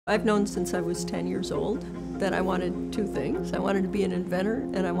I've known since I was 10 years old that I wanted two things. I wanted to be an inventor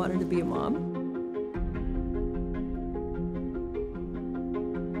and I wanted to be a mom.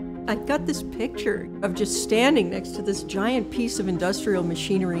 I got this picture of just standing next to this giant piece of industrial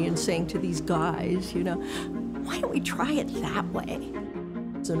machinery and saying to these guys, you know, why don't we try it that way?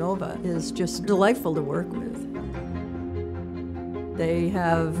 Xinova is just delightful to work with. They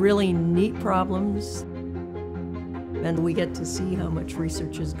have really neat problems, and we get to see how much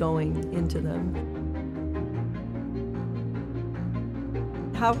research is going into them.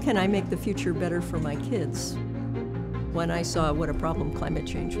 How can I make the future better for my kids? When I saw what a problem climate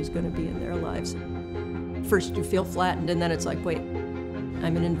change was going to be in their lives, first you feel flattened, and then it's like, wait,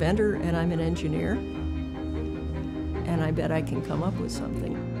 I'm an inventor and I'm an engineer, and I bet I can come up with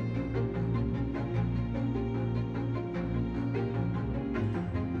something.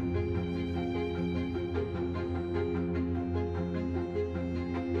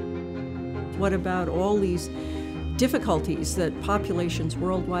 What about all these difficulties that populations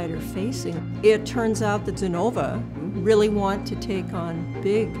worldwide are facing? It turns out that Xinova really want to take on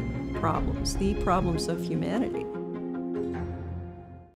big problems, the problems of humanity.